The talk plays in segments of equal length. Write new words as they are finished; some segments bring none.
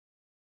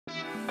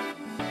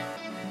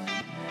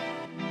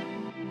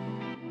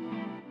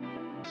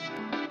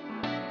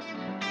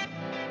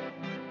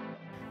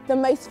The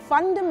most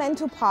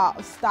fundamental part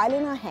of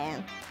styling our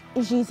hair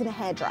is using a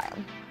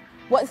hairdryer.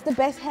 What's the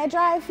best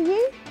hairdryer for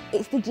you?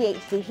 It's the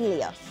ghd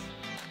Helios.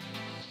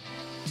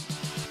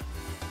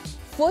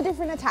 4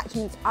 different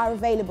attachments are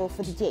available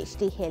for the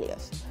ghd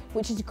Helios,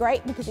 which is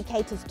great because it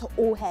caters to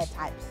all hair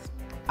types.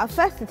 Our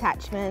first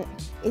attachment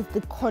is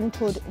the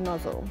contoured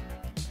nozzle.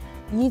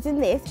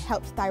 Using this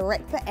helps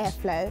direct the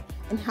airflow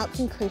and helps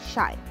increase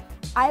shine.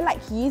 I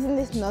like using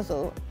this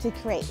nozzle to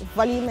create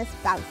voluminous,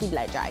 bouncy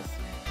blow dries.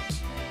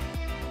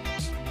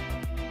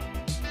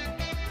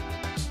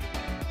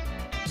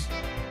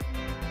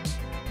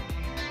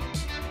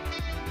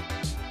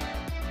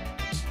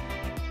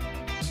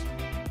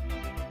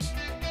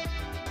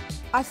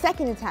 Our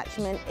second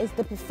attachment is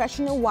the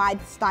professional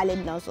wide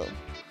styling nozzle.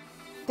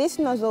 This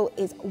nozzle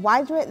is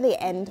wider at the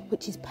end,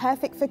 which is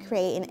perfect for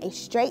creating a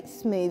straight,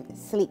 smooth,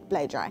 sleek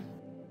blow dry.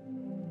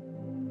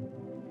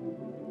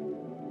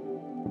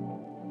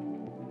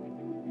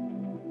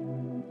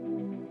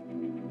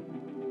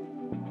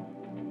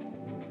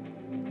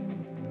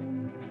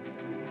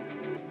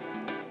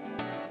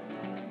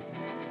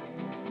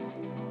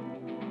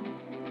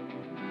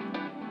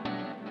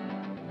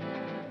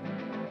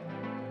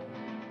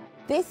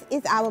 This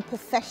is our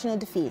professional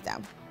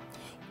diffuser.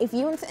 If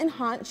you want to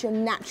enhance your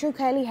natural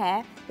curly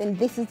hair, then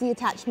this is the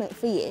attachment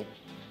for you.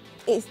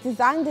 It's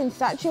designed in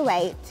such a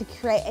way to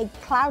create a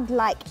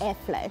cloud-like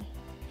airflow.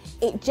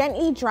 It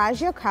gently dries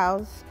your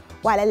curls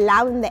while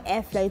allowing the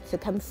airflow to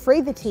come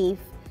through the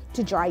teeth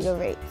to dry your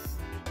roots.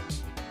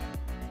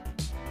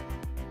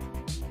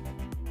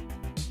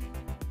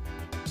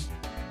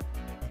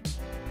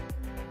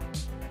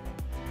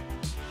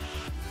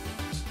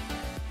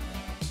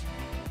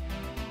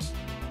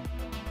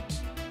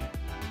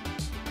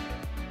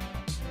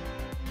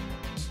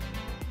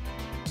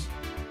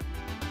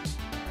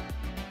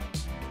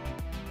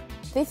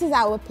 This is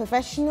our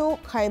professional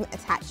comb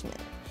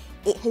attachment.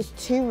 It has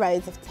 2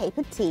 rows of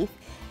tapered teeth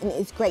and it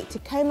is great to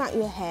comb out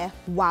your hair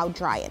while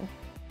drying.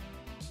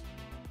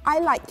 I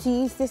like to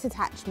use this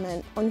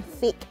attachment on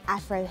thick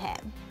afro hair.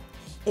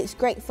 It's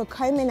great for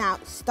combing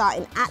out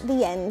starting at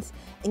the ends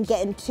and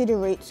getting to the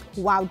roots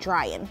while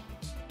drying.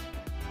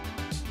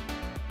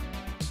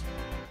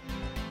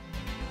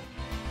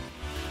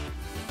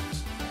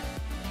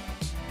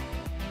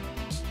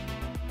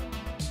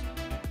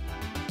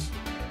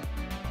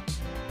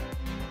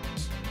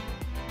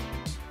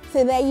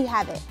 So there you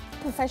have it,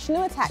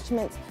 professional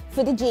attachments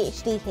for the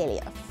ghd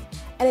Helios,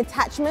 an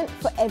attachment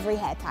for every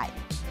hair type.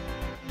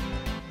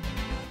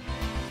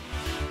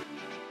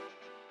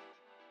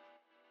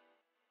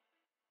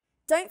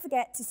 Don't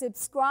forget to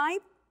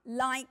subscribe,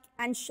 like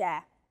and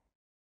share.